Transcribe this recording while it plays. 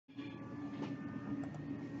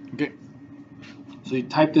Okay, so you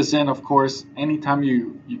type this in, of course. Anytime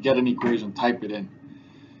you get an equation, type it in.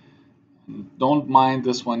 Don't mind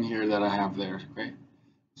this one here that I have there, okay?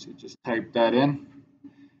 So just type that in,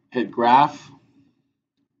 hit graph.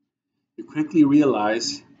 You quickly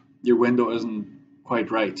realize your window isn't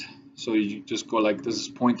quite right. So you just go like, this is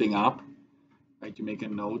pointing up, right? You make a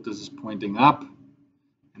note, this is pointing up,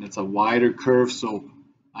 and it's a wider curve, so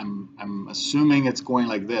I'm assuming it's going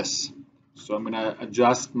like this. So I'm gonna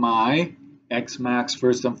adjust my X max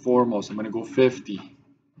first and foremost. I'm gonna go 50,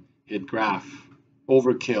 hit graph.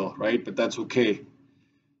 Overkill, right? But that's okay.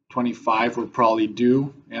 25 will probably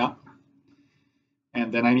do, yeah.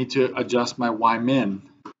 And then I need to adjust my Y min.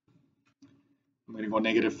 I'm gonna go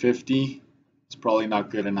negative 50. It's probably not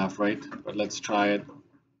good enough, right? But let's try it.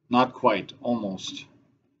 Not quite, almost.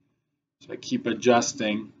 So I keep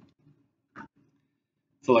adjusting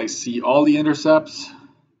till I see all the intercepts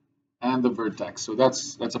and the vertex. So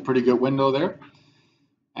that's a pretty good window there.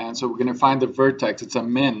 And so we're going to find the vertex. It's a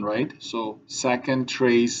min, right? So second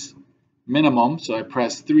trace minimum. So I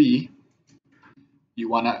press 3. You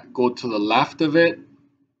want to go to the left of it.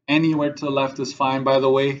 Anywhere to the left is fine, by the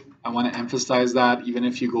way. I want to emphasize that. Even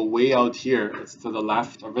if you go way out here, it's to the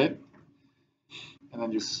left of it. And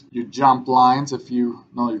then you jump lines if you...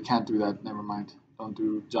 No, you can't do that. Never mind. Don't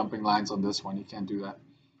do jumping lines on this one. You can't do that.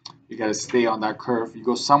 You got to stay on that curve. You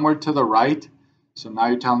go somewhere to the right. So now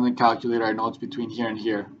you're telling the calculator, I know it's between here and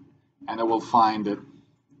here. And it will find it.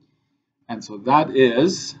 And so that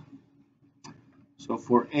is... So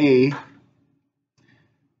for A,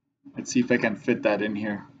 let's see if I can fit that in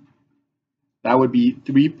here. That would be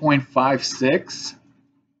 3.56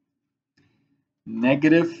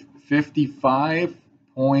 negative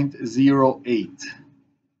 55.08.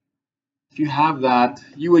 If you have that,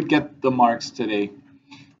 you would get the marks today.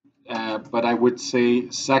 But I would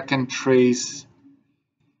say second trace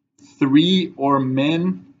 3 or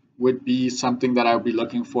min would be something that I would be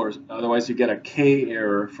looking for. Otherwise, you get a K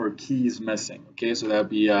error for keys missing. Okay, so that would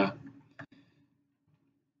be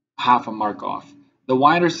half a mark off. The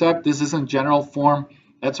y-intercept, this isn't general form.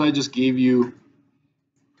 That's why I just gave you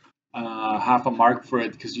half a mark for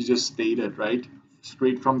it, because you just stated, right?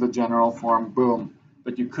 Straight from the general form, boom.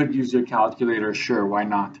 But you could use your calculator, sure, why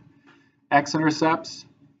not? X-intercepts,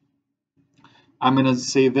 I'm going to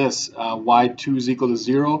say this, y2 is equal to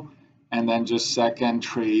 0, and then just second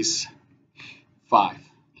trace 5,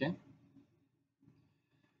 okay?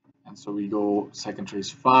 And so we go second trace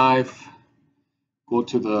 5, go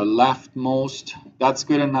to the leftmost. That's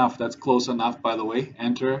good enough. That's close enough, by the way.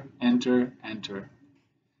 Enter, enter, enter.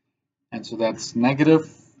 And so that's negative,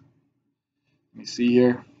 let me see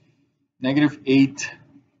here, negative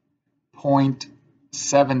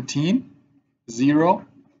 8.17, 0.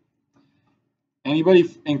 Anybody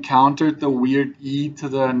encountered the weird e to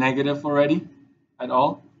the negative already at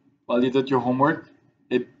all while you did your homework?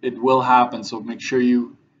 It will happen, so make sure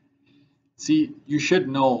you see. You should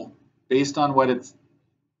know, based on what it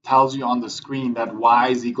tells you on the screen, that y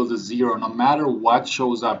is equal to 0 no matter what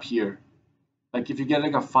shows up here. Like if you get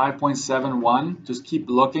like a 5.71, just keep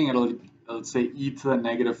looking, it'll say e to the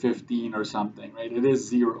negative 15 or something, right? It is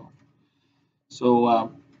 0.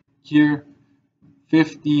 So here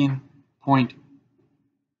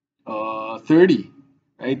 15.30,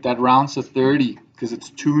 right? That rounds to 30 because it's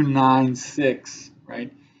 296,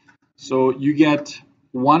 right? So you get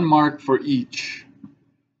 1 mark for each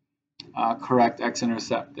correct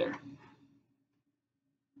x-intercept there.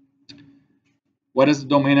 What is the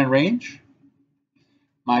domain and range?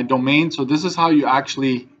 My domain, so this is how you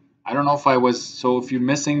actually, I don't know if I was, so if you're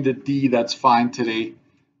missing the D, that's fine today,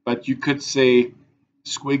 but you could say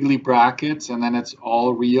squiggly brackets and then it's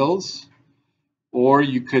all reals, or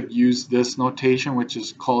you could use this notation, which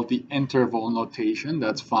is called the interval notation.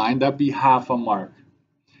 That's fine. That'd be half a mark.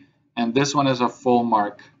 And this one is a full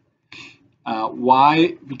mark.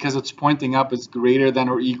 Y, because it's pointing up, is greater than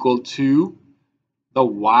or equal to the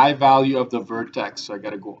y value of the vertex. So I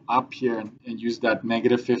got to go up here and use that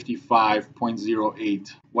negative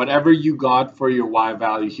 55.08. Whatever you got for your y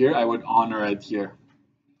value here, I would honor it here.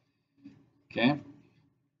 Okay.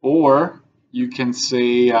 Or you can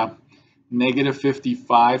say negative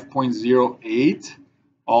 55.08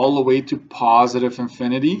 all the way to positive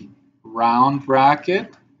infinity, round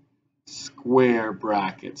bracket, square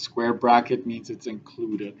bracket. Square bracket means it's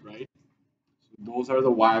included, right? Those are the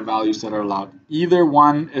y values that are allowed. Either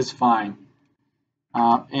one is fine.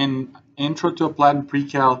 In Intro to Applied and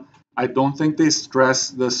Pre-Cal, I don't think they stress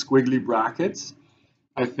the squiggly brackets.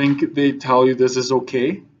 I think they tell you this is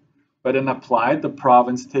okay, but in Applied, the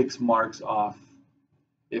province takes marks off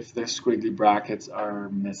if the squiggly brackets are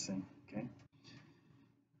missing. Okay.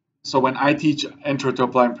 So when I teach intro to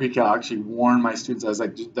applied pre-cal, I actually warn my students as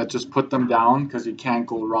like that just put them down because you can't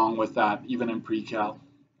go wrong with that even in pre-cal.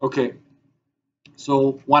 Okay,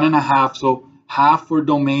 so 1.5, so half for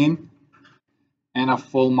domain and a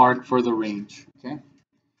full mark for the range. Okay,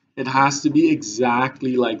 it has to be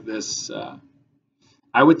exactly like this.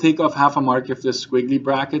 I would take off half a mark if the squiggly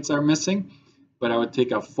brackets are missing, but I would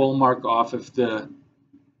take a full mark off if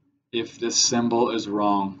the symbol is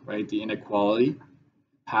wrong, right? The inequality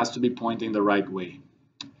has to be pointing the right way.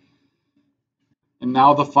 And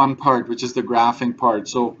now the fun part, which is the graphing part.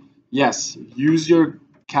 So yes, use your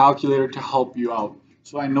calculator to help you out.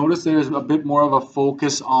 So I noticed there's a bit more of a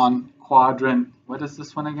focus on quadrant. What is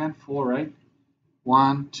this one again? 4, right?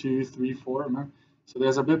 1, 2, 3, 4. Remember? So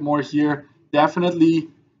there's a bit more here. Definitely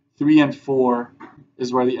 3 and 4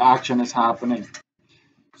 is where the action is happening.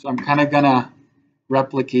 So I'm kind of gonna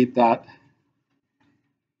replicate that.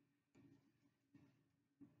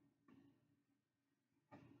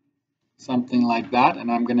 Something like that,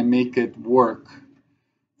 and I'm gonna make it work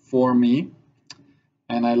for me.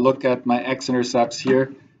 And I look at my x-intercepts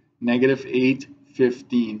here, -8,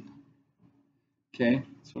 15. Okay,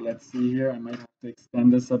 so let's see here. I might have to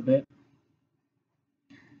extend this a bit.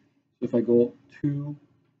 So if I go 2,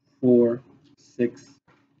 4, 6,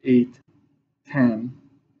 8, 10.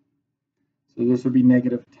 So this would be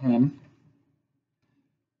 -10.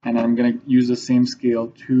 And I'm going to use the same scale,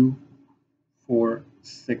 2, 4,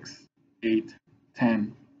 6, 8,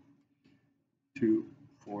 10. 2,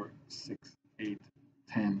 4, 6, 8,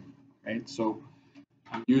 10. Right? So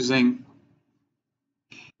I'm using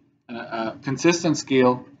a consistent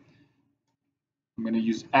scale. I'm going to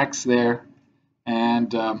use X there,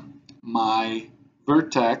 and my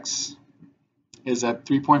vertex is at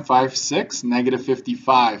 3.56,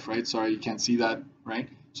 -55, right? Sorry, you can't see that, right?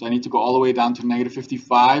 So I need to go all the way down to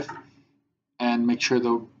 -55 and make sure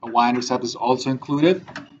the y-intercept is also included.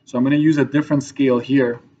 So I'm going to use a different scale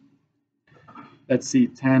here. Let's see,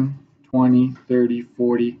 10, 20, 30,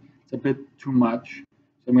 40. It's a bit too much.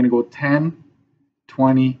 So I'm going to go 10,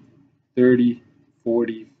 20, 30,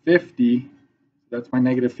 40, 50. That's my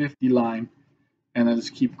 -50 line. And then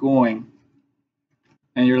just keep going.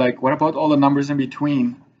 And you're like, what about all the numbers in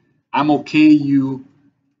between? I'm okay you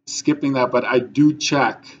skipping that, but I do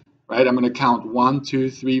check, right? I'm going to count 1, 2,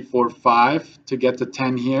 3, 4, 5 to get to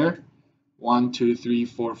 10 here. 1, 2, 3,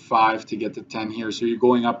 4, 5 to get to 10 here. So you're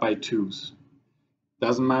going up by 2s.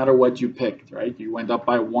 Doesn't matter what you picked, right? You went up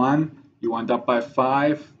by 1, you went up by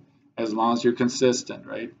 5, as long as you're consistent,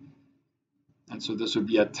 right? And so this would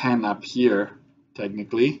be a 10 up here,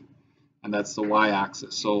 technically, and that's the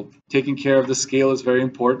y-axis. So taking care of the scale is very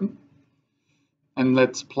important. And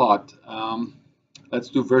let's plot. Let's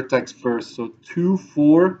do vertex first. So 2,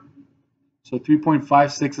 4. So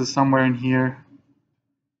 3.56 is somewhere in here.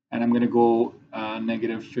 And I'm going to go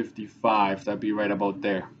 -55. That'd be right about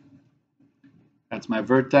there. That's my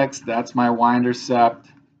vertex. That's my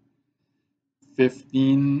y-intercept.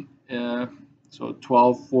 15. So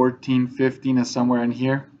 12, 14, 15 is somewhere in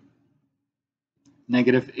here.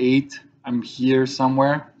 -8. I'm here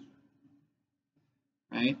somewhere.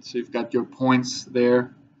 Right? So you've got your points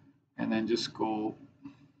there. And then just go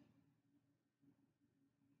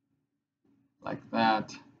like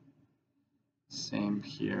that. Same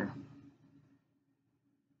here.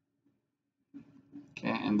 Okay,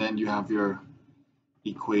 and then you have your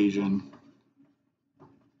equation.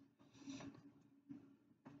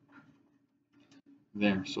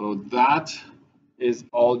 There. So that is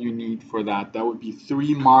all you need for that. That would be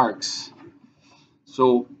 3 marks.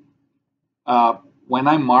 So when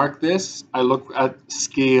I mark this, I look at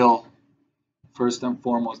scale first and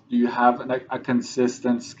foremost. Do you have a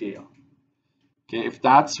consistent scale? Okay, if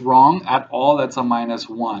that's wrong at all, that's a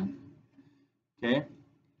 -1. Okay,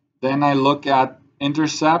 then I look at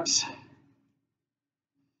intercepts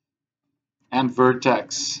and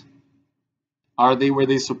vertex. Are they where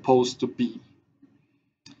they're supposed to be?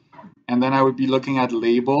 And then I would be looking at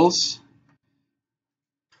labels.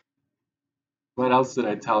 What else did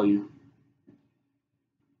I tell you?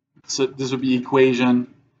 So this would be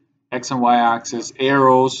equation, x and y axis,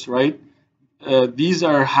 arrows, right? These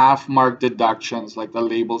are half mark deductions, like the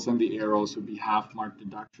labels and the arrows would be half mark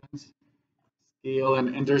deductions. Scale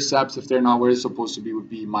and intercepts, if they're not where it's supposed to be, would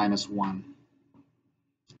be -1.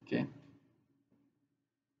 Okay.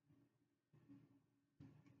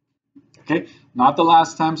 Okay, not the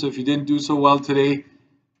last time. So if you didn't do so well today,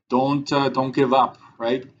 don't give up,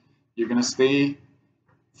 right? You're gonna stay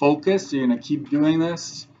focused. You're gonna keep doing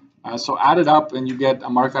this. So add it up, and you get a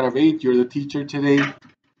mark out of 8. You're the teacher today.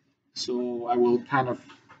 So I will kind of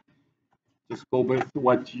just go with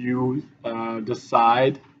what you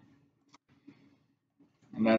decide.